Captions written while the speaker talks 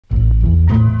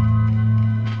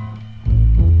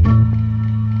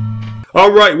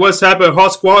Alright, what's happening,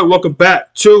 HawkSquad? Welcome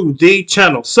back to the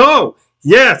channel. So,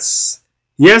 yes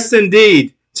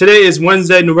indeed. Today is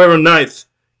Wednesday, November 9th,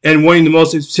 and one of the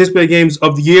most anticipated games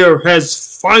of the year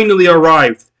has finally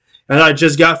arrived. And I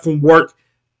just got from work,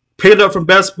 picked it up from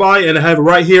Best Buy, and I have it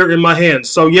right here in my hands.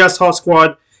 So yes,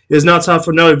 HawkSquad, it is now time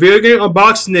for another video game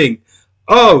unboxing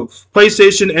of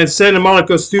PlayStation and Santa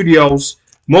Monica Studios'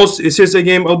 most anticipated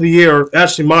game of the year.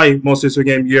 Actually, my most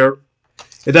anticipated game of the year.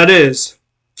 And that is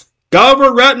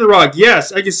Ragnarök.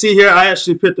 Yes, I can see here. I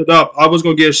actually picked it up. I was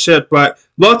gonna get a shit, but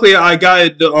luckily I got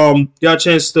it. Got a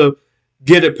chance to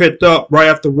get it picked up right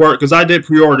after work because I did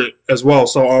pre-order it as well.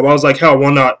 So I was like, hell,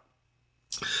 why not?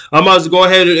 I might as well go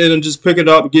ahead and just pick it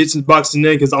up and get some boxing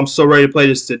in because I'm so ready to play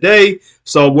this today.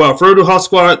 So, well, further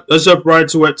HawkSquad, let's jump right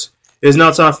into it. It's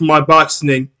now time for my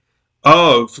boxing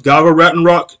of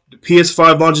Ragnarök, the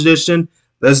PS5 launch edition.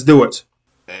 Let's do it.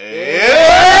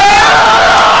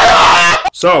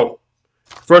 So,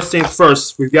 first things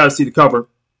first, we've got to see the cover.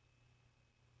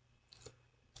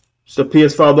 It's the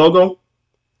PS5 logo,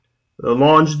 the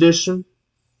launch edition,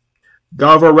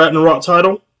 Ragnarök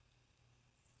title.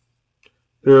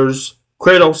 There's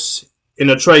Kratos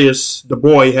and Atreus, the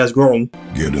boy has grown.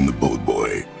 Get in the boat,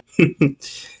 boy.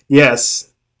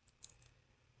 Yes.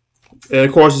 And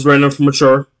of course, it's rated for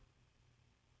mature.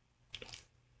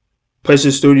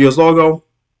 PlayStation Studios logo,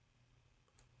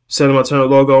 Santa Monica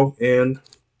logo, and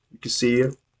you can see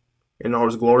it in all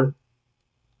its glory.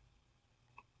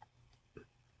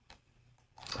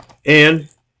 And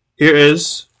here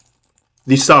is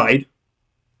the side.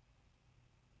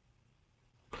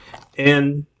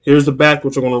 And here's the back,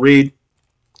 which I'm going to read.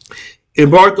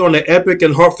 Embark on an epic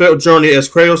and heartfelt journey as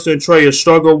Kratos and Atreus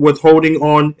struggle with holding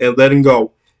on and letting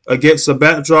go against a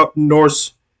backdrop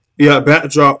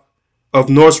of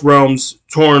Norse realms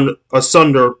torn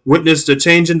asunder. Witness the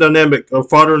changing dynamic of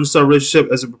father and son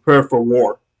relationship as they prepare for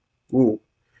war. Ooh,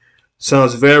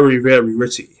 sounds very, very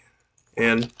ritzy.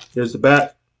 And here's the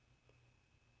back.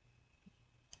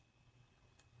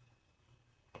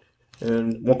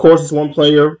 And of course, it's one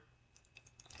player.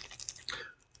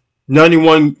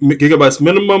 91 gigabytes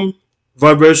minimum,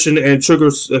 vibration and trigger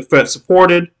effect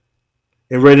supported,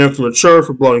 and rated for mature,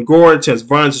 for blood and gore, intense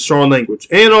violence, and strong language.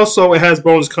 And also, it has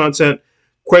bonus content: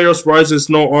 Kratos rises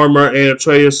no armor, and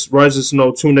Atreus rises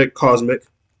no tunic cosmic.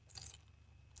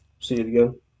 See it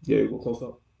again. Yeah, go close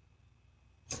up.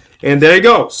 And there you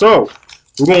go. So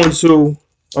I'm going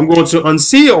to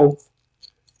unseal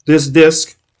this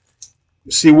disc,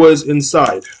 see what is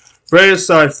inside. Very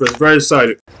excited for this. Very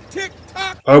excited.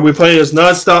 I'll be playing this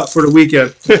non-stop for the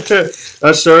weekend.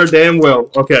 That's sure damn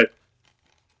well. Okay.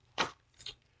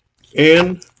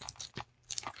 And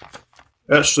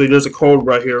actually, there's a code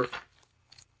right here.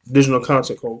 Digital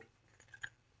content code.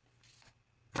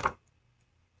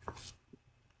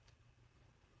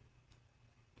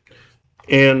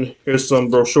 And here's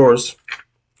some brochures.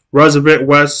 Rise of Bit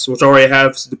West, which I already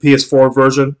have the PS4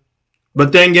 version.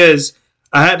 But thing is,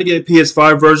 I had to get a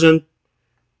PS5 version.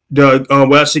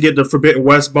 We'll actually get the Forbidden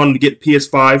West bundle to get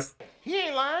PS5. He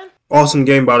ain't lying. Awesome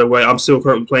game, by the way. I'm still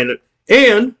currently playing it.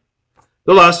 And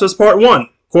The Last of Us Part 1. Of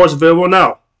course, available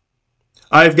now.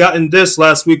 I've gotten this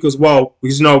last week as well.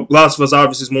 Because, you know, Last of Us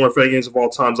obviously is one of my favorite games of all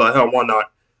time. So, hell, why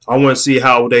not? I want to see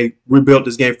how they rebuilt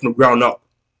this game from the ground up.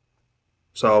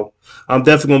 So, I'm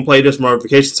definitely going to play this for my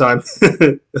vacation time.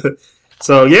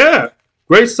 So, yeah.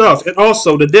 Great stuff. And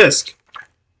also, the disc.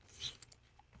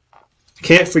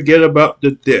 Can't forget about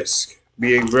the disc.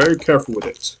 Being very careful with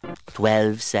it.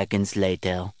 12 seconds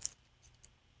later.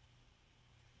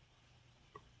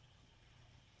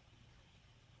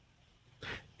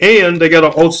 And they got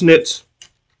an alternate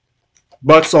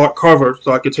box art cover,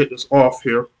 so I can take this off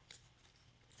here.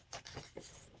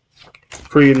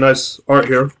 Pretty nice art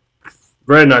here.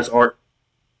 Very nice art.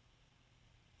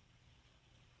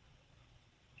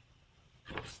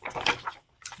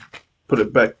 Put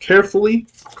it back carefully.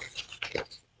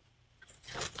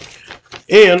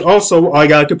 And also, I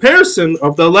got a comparison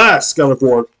of the last God of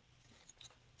War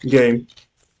game.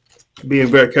 Being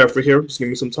very careful here. Just give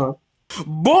me some time.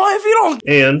 Boy, if you don't...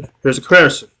 And here's a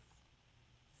comparison.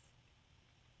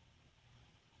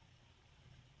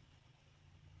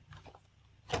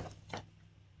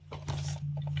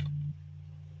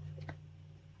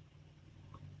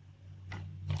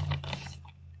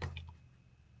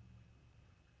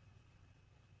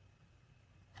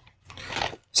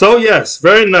 So yes,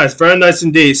 very nice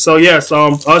indeed. So yes,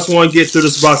 I just want to get through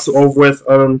this box over with.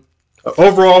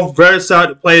 Overall, very excited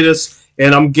to play this,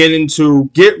 and I'm getting to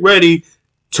get ready,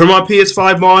 turn my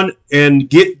PS5 on, and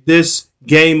get this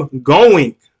game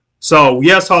going. So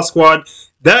yes, HawkSquad,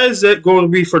 that is it going to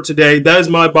be for today. That is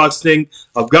my unboxing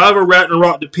of God of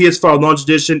Ragnarok, the PS5 launch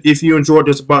edition. If you enjoyed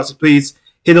this unboxing, please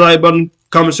hit the like button,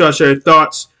 comment, share your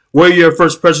thoughts. What are your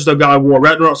first impressions of God of War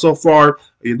Ragnarok so far? Are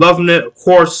you loving it? Of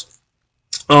course.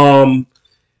 Do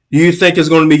you think it's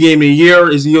going to be Game of the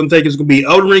Year? Is you think it's going to be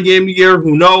Elden Ring Game of the Year?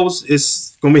 Who knows?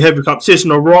 It's going to be heavy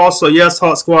competition overall. So yes,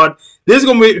 HawkSquad. This is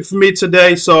going to be it for me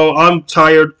today. So I'm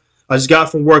tired. I just got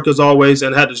from work as always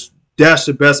and had to dash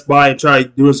to Best Buy and try to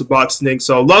do this unboxing.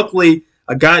 So luckily,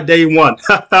 I got day one.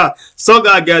 So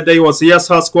I got day one. So yes,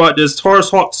 HawkSquad. This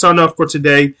TaurusHawk sign up for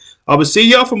today. I will see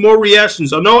y'all for more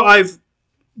reactions. I know I've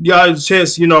had a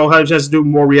chance, to do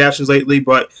more reactions lately,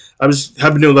 but I just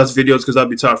haven't been doing less videos because I'll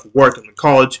be tired from work and in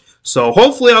college. So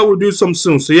hopefully I will do some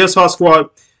soon. So yes,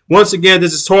 HawkSquad. Once again,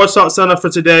 this is TaurusHawk sign up for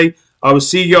today. I will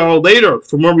see y'all later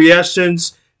for more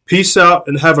reactions. Peace out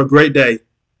and have a great day.